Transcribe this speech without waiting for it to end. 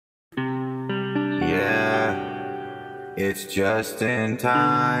It's just in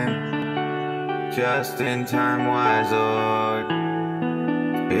time Whyzork.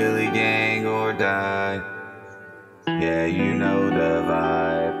 Billy gang or die. Yeah, you know the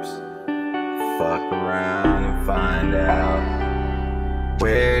vibes. Fuck around and find out.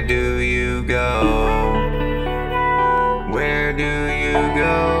 Where do you go? Where do you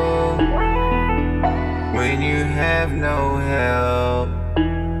go when you have no help?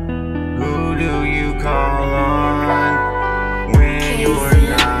 Who do you call on when you're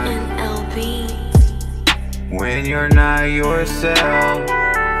not? When you're not yourself?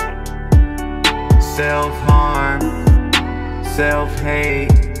 Self-harm, self-hate,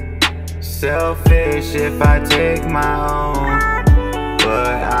 selfish if I take my own.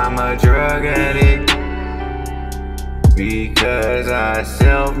 But I'm a drug addict because I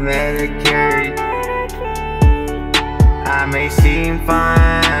self-medicate. I may seem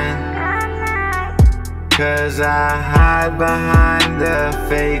fine cause I hide behind the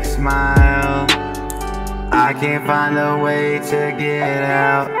fake smile. I can't find a way to get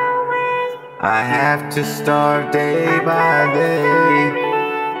out. I have to starve day by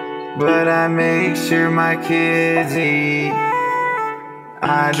day, but I make sure my kids eat.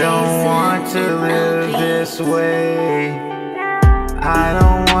 I don't want to live this way. I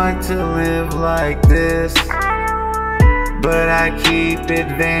don't want to live like this, but I keep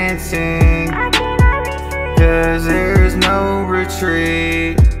advancing, cause there's no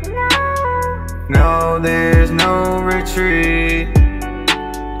retreat. No, there's no retreat.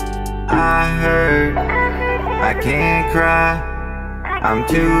 I hurt, I can't cry, I'm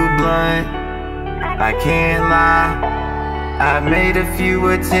too blunt, I can't lie. I've made a few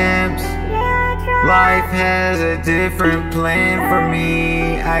attempts, life has a different plan for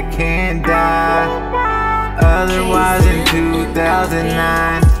me. I can't die, otherwise in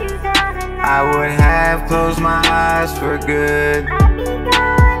 2009 I would have closed my eyes for good.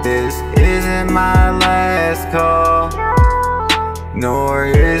 This isn't my last call, nor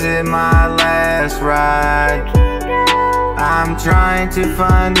is it my last ride. I'm trying to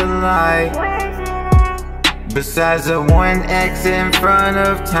find a light besides the 1X in front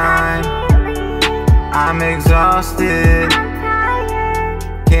of time. I'm exhausted,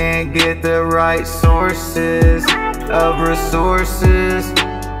 can't get the right sources of resources.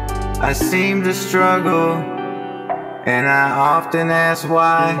 I seem to struggle, and I often ask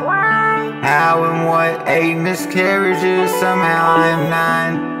why. How and what, 8 miscarriages, somehow I'm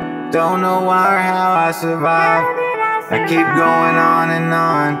 9. Don't know why or how I survive. I keep going on and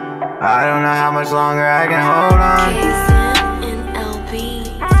on. I don't know how much longer I can hold on.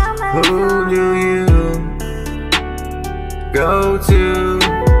 Who do you go to?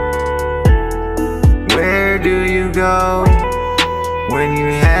 Where do you go when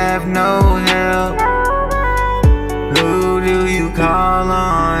you have no help? Who do you call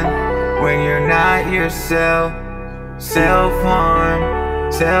on when you're not yourself?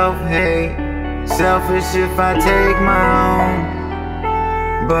 Self-harm, self-hate, selfish if I take my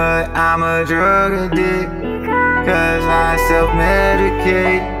own. But I'm a drug addict cause I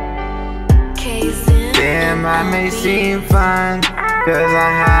self-medicate. Damn, I may seem fine cause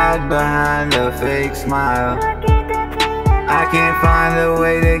I hide behind a fake smile. I can't find a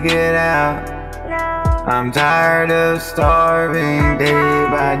way to get out. I'm tired of starving day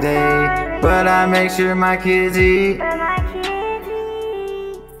by day, but I make sure my kids eat.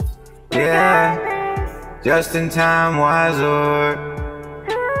 Yeah, just in time Whyzork.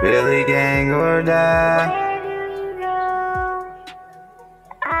 Billy gang or die.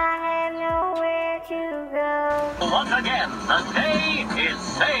 Once again, the day